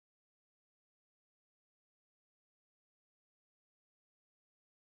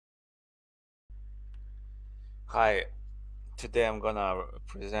Hi, today I'm gonna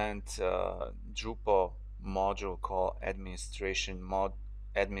present Drupal module called administration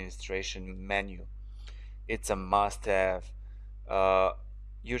menu. It's a must-have. Uh,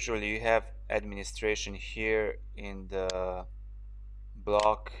 Usually you have administration here in the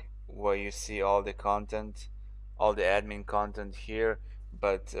block where you see all the content, all the admin content here.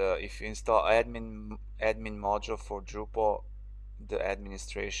 But if you install admin module for Drupal, the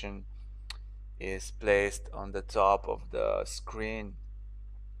administration is placed on the top of the screen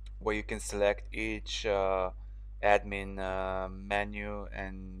where you can select each admin menu,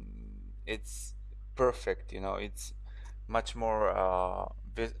 and it's perfect. It's much more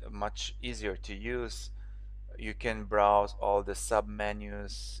much easier to use. You can browse all the sub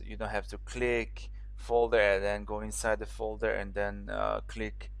menus. You don't have to click folder and then go inside the folder and then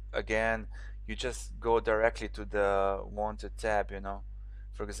click again. You just go directly to the wanted tab.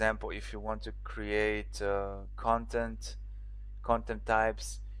 For example, if you want to create content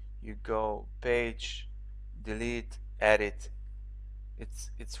types, you go page, delete, edit.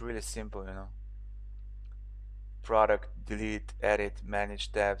 It's really simple. Product, delete, edit,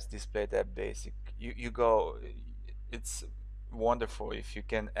 manage tabs, display tab, basic. You go. It's wonderful if you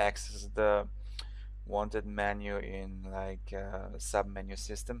can access the wanted menu in like submenu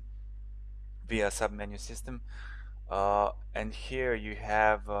system, via submenu system. And here you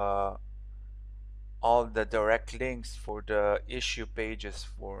have all the direct links for the issue pages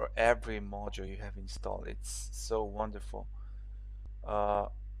for every module you have installed. It's so wonderful. uh,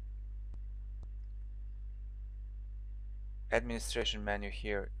 Administration menu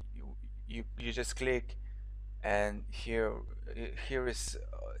here, you just click, and here is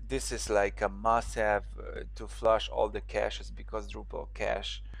this is like a must-have to flush all the caches, because Drupal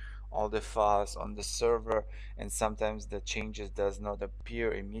cache all the files on the server, and sometimes the changes does not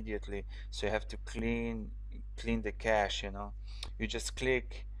appear immediately, so you have to clean the cache. You just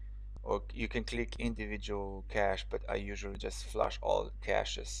click, or you can click individual cache, but I usually just flush all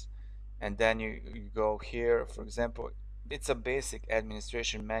caches. And then you go here. For example, it's a basic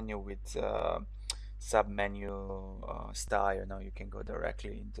administration menu with sub menu style. You can go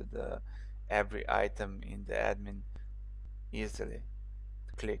directly into the every item in the admin easily.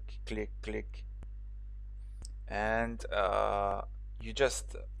 Click, click, click, and you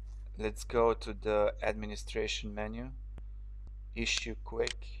just let's go to the administration menu, issue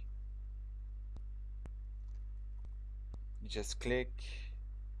quick. You just click,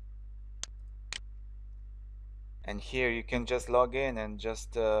 and here you can just log in and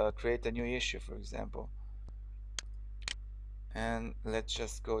just create a new issue, for example. And let's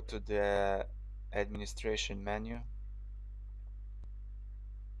just go to the administration menu,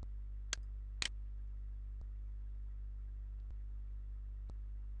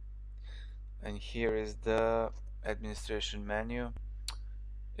 and here is the administration menu.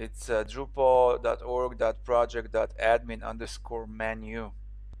 It's drupal.org.project.admin_menu,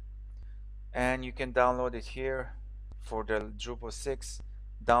 and you can download it here for the Drupal 6.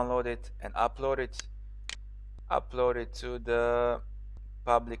 Download it and upload it to the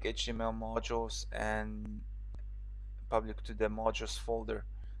public HTML modules and public to the modules folder.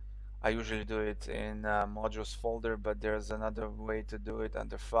 I usually do it in modules folder, but there's another way to do it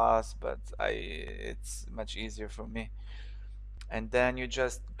under files, but it's much easier for me. And then you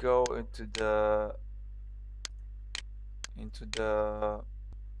just go into the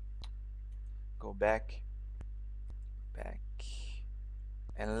go back,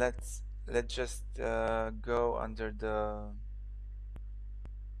 and let's just go under the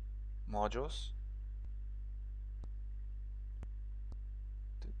modules.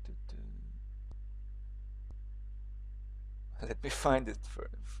 Let me find it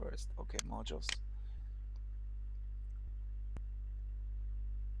first. Okay, modules.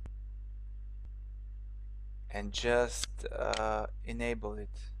 And just enable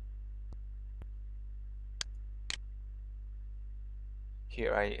it.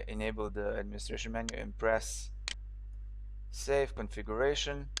 Here I enable the administration menu and press save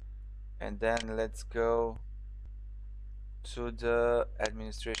configuration, and then let's go to the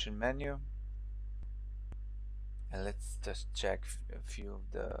administration menu, and let's just check a few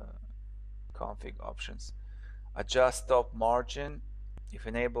of the config options. Adjust top margin. If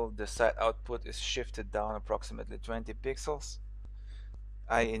enabled, the site output is shifted down approximately 20 pixels.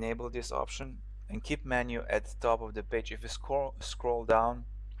 I enable this option. And keep menu at the top of the page. If you scroll down,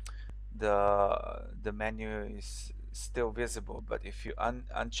 the menu is still visible, but if you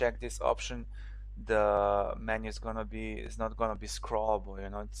uncheck this option, the menu is not gonna be scrollable.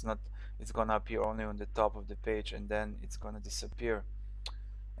 It's gonna appear only on the top of the page, and then it's gonna disappear.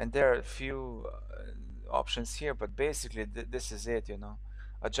 And there are a few options here, but basically this is it, you know.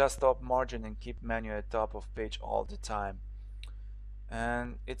 Adjust top margin and keep menu at top of page all the time.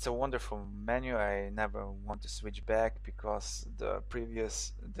 And it's a wonderful menu. I never want to switch back because the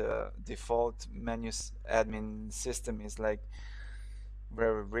default menus admin system is like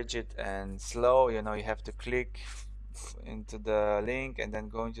very rigid and slow. You know, you have to click into the link and then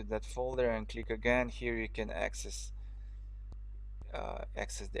go into that folder and click again. Here you can access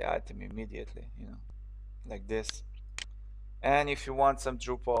the item immediately, you know, like this. And if you want some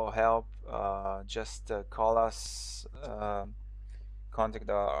Drupal help, just call us, contact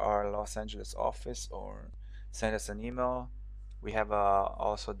our Los Angeles office, or send us an email. We have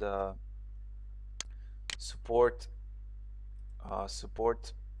also the support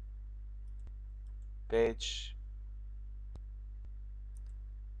page.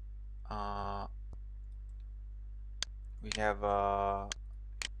 Uh, we have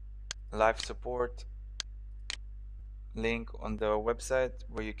live support link on the website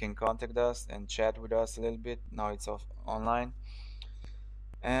where you can contact us and chat with us a little bit. Now it's online.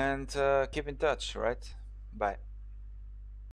 And keep in touch, right? Bye.